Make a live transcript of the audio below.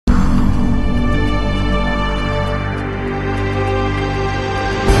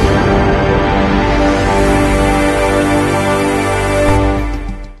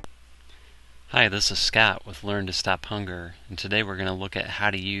this is Scott with Learn to Stop Hunger, and today we're going to look at how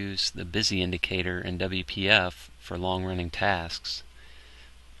to use the busy indicator in WPF for long-running tasks.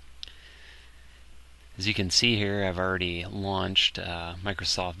 As you can see here, I've already launched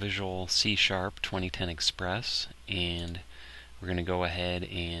Microsoft Visual C# 2010 Express, and we're going to go ahead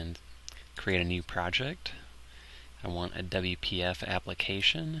and create a new project. I want a WPF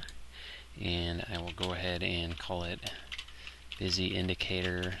application, and I will go ahead and call it Busy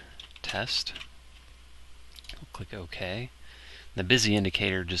Indicator Test. I'll click OK. The busy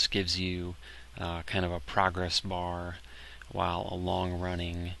indicator just gives you kind of a progress bar while a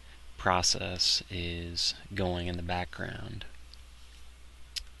long-running process is going in the background.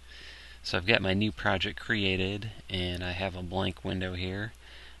 So I've got my new project created and I have a blank window here.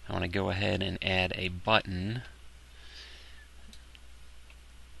 I want to go ahead and add a button.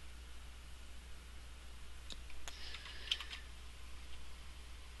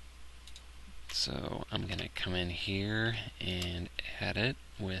 So I'm going to come in here and add it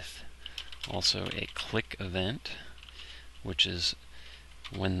with also a click event, which is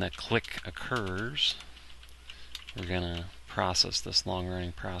when the click occurs, we're going to process this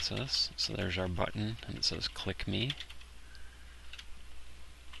long-running process. So there's our button, and it says click me.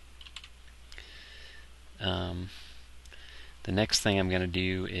 The next thing I'm going to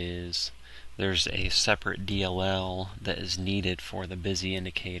do is there's a separate DLL that is needed for the busy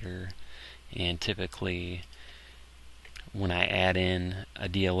indicator, and typically when I add in a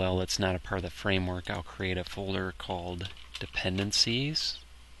DLL that's not a part of the framework, I'll create a folder called dependencies,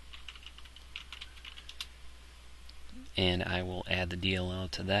 and I will add the DLL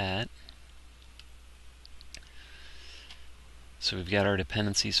to that. So we've got our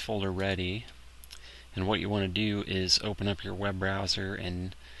dependencies folder ready, and what you want to do is open up your web browser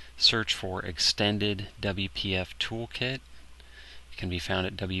and search for Extended WPF Toolkit. It can be found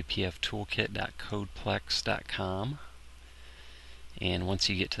at wpftoolkit.codeplex.com. And once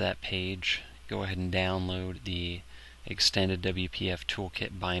you get to that page, go ahead and download the Extended WPF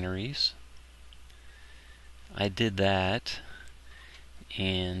Toolkit binaries. I did that,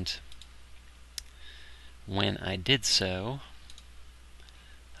 and when I did so,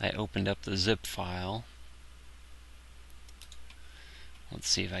 I opened up the zip file. Let's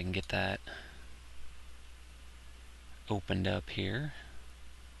see if I can get that opened up here.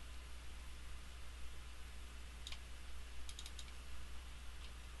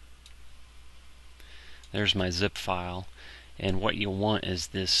 There's my zip file, and what you'll want is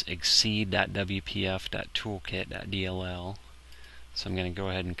this exceed.wpf.toolkit.dll. So I'm going to go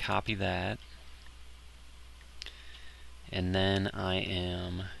ahead and copy that, and then I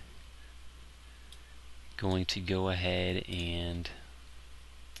am going to go ahead and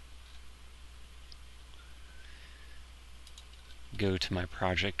go to my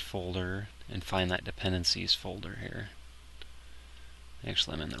project folder and find that dependencies folder here.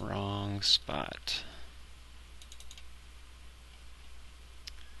 Actually, I'm in the wrong spot.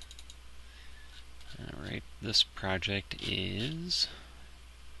 Alright, this project is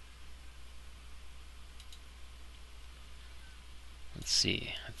let's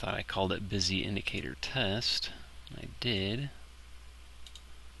see, I thought I called it Busy Indicator Test. I did.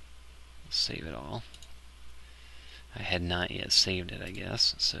 I'll save it all. I had not yet saved it, I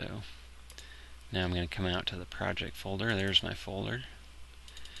guess, so now I'm going to come out to the project folder. There's my folder.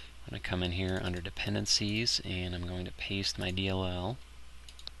 I'm going to come in here under Dependencies, and I'm going to paste my DLL.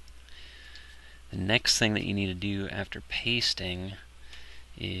 The next thing that you need to do after pasting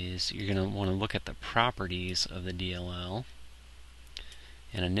is you're going to want to look at the properties of the DLL.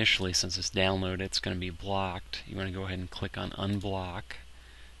 And initially, since it's downloaded, it's going to be blocked. You want to go ahead and click on Unblock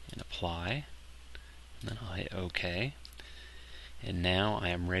and Apply. And then I'll hit OK. And now I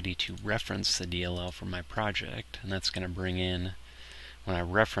am ready to reference the DLL from my project. And that's going to bring in, when I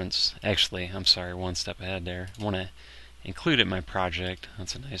reference, actually, I'm sorry, one step ahead there. I want to include it in my project.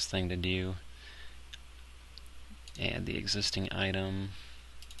 That's a nice thing to do. Add the existing item.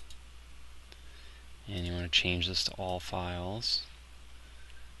 And you want to change this to all files.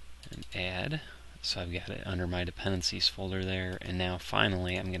 And add. So I've got it under my dependencies folder there. And now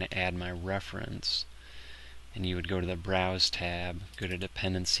finally I'm going to add my reference. And you would go to the Browse tab, go to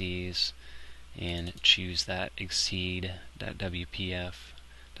Dependencies, and choose that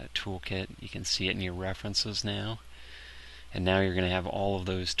exceed.wpf.toolkit. You can see it in your references now. And now you're going to have all of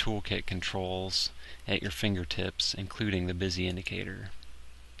those toolkit controls at your fingertips, including the busy indicator.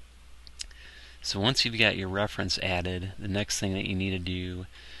 So once you've got your reference added, the next thing that you need to do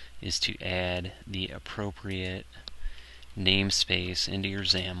is to add the appropriate namespace into your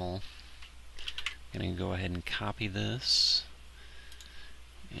zamel. I'm going to go ahead and copy this,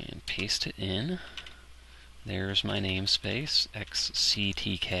 and paste it in. There's my namespace,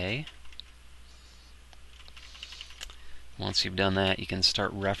 XCTK. Once you've done that, you can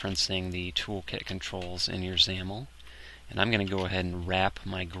start referencing the toolkit controls in your XAML. And I'm going to go ahead and wrap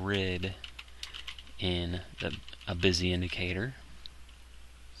my grid in a busy indicator.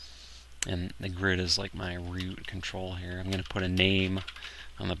 And the grid is like my root control here. I'm going to put a name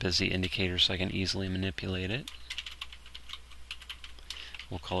on the busy indicator so I can easily manipulate it.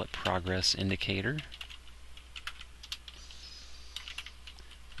 We'll call it progress indicator.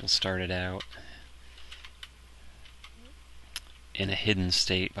 We'll start it out in a hidden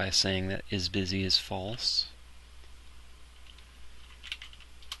state by saying that isBusy is false.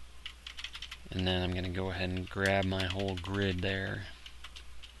 And then I'm going to go ahead and grab my whole grid there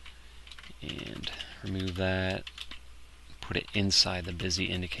and remove that, put it inside the busy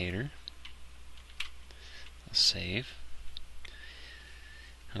indicator. I'll save.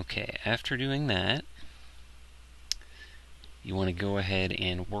 Okay, after doing that, you want to go ahead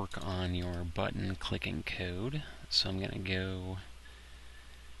and work on your button clicking code. So I'm going to go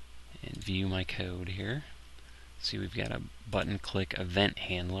and view my code here. See, we've got a button click event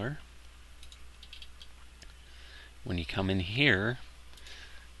handler. When you come in here,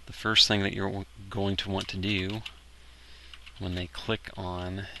 the first thing that you're going to want to do when they click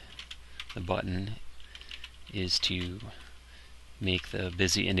on the button is to make the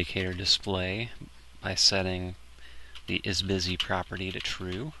busy indicator display by setting the isBusy property to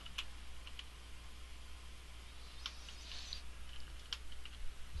true.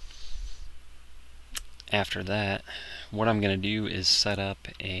 After that, what I'm going to do is set up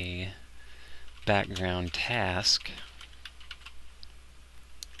a background task,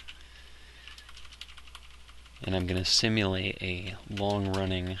 and I'm going to simulate a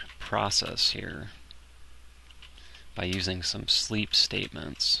long-running process here by using some sleep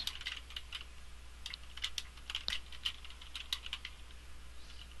statements.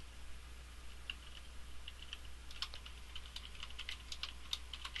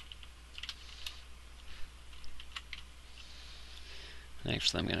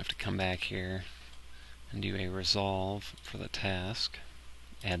 Actually, I'm going to have to come back here and do a resolve for the task.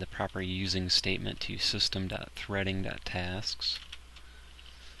 Add the proper using statement to system.threading.tasks.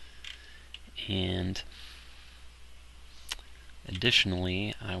 And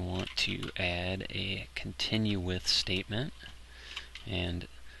additionally, I want to add a continue with statement. And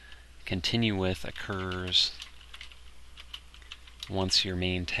continue with occurs once your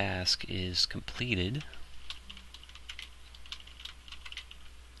main task is completed.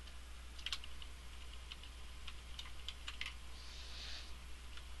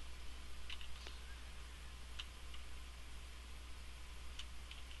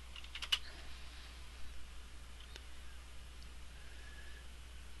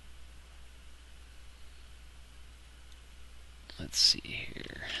 Let's see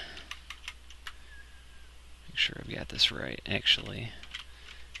here. Make sure I've got this right. Actually,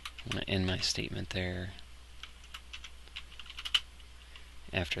 I'm going to end my statement there.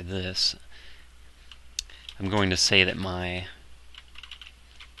 After this, I'm going to say that my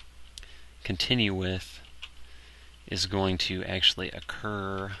continue with is going to actually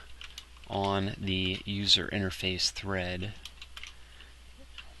occur on the user interface thread.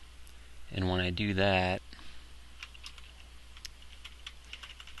 And when I do that,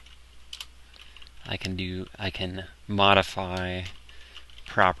 I can modify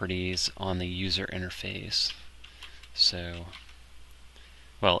properties on the user interface. So,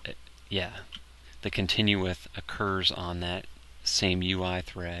 well, the continue with occurs on that same UI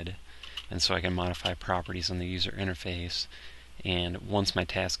thread, and so I can modify properties on the user interface. And once my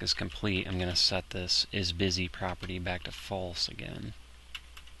task is complete, I'm going to set this isBusy property back to false again.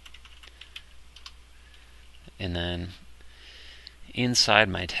 And then inside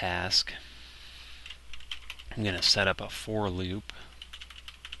my task, I'm going to set up a for loop.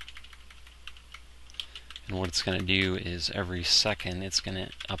 And what it's going to do is every second it's going to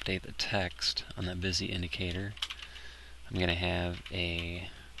update the text on the busy indicator. I'm going to have a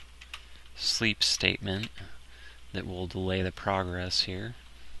sleep statement that will delay the progress here.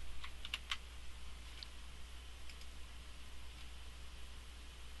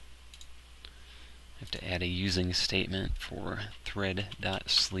 I have to add a using statement for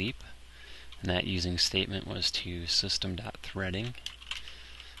thread.sleep, and that using statement was to system.threading.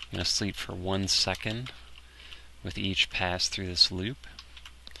 I'm going to sleep for 1 second with each pass through this loop,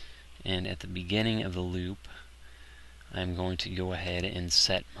 and at the beginning of the loop I'm going to go ahead and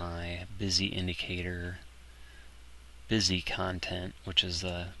set my busy indicator busy content, which is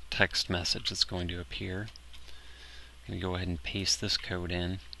the text message that's going to appear. I'm going to go ahead and paste this code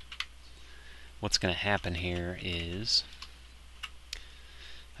in. What's going to happen here is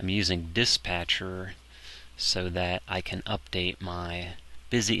I'm using dispatcher so that I can update my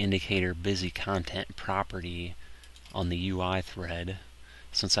busy indicator busy content property on the UI thread.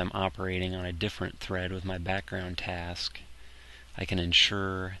 Since I'm operating on a different thread with my background task, I can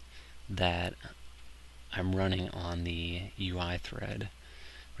ensure that I'm running on the UI thread.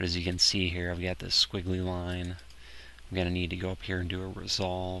 But as you can see here, I've got this squiggly line. I'm going to need to go up here and do a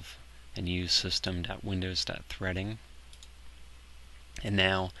resolve and use system.windows.threading. And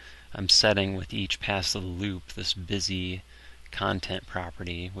now I'm setting with each pass of the loop this busy content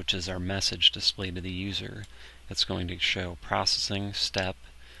property, which is our message displayed to the user. It's going to show processing, step,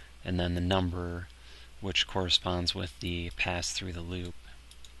 and then the number, which corresponds with the pass through the loop.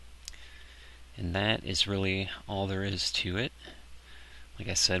 And that is really all there is to it. Like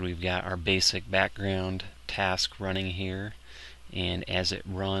I said, we've got our basic background task running here, and as it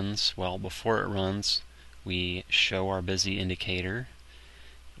runs, well, before it runs, we show our busy indicator.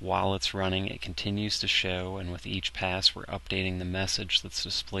 While it's running, it continues to show, and with each pass we're updating the message that's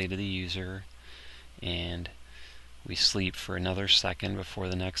displayed to the user, and we sleep for another second before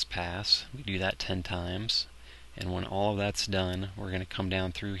the next pass. We do that 10 times, and when all of that's done, we're going to come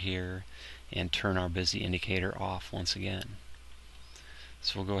down through here and turn our busy indicator off once again.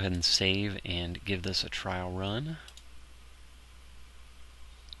 So we'll go ahead and save and give this a trial run.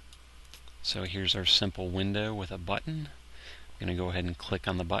 So here's our simple window with a button. I'm going to go ahead and click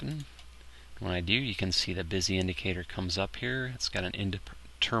on the button. When I do, you can see the busy indicator comes up here. It's got an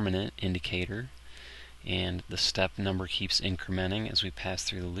indeterminate indicator, and the step number keeps incrementing as we pass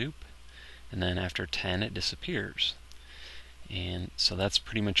through the loop, and then after 10 it disappears. And so that's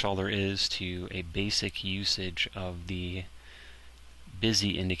pretty much all there is to a basic usage of the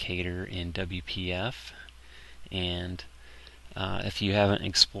busy indicator in WPF. And if you haven't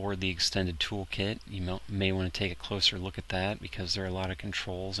explored the extended toolkit, you may want to take a closer look at that, because there are a lot of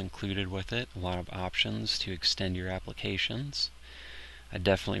controls included with it, a lot of options to extend your applications. I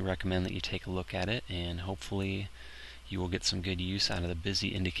definitely recommend that you take a look at it, and hopefully you will get some good use out of the busy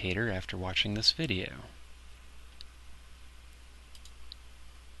indicator after watching this video.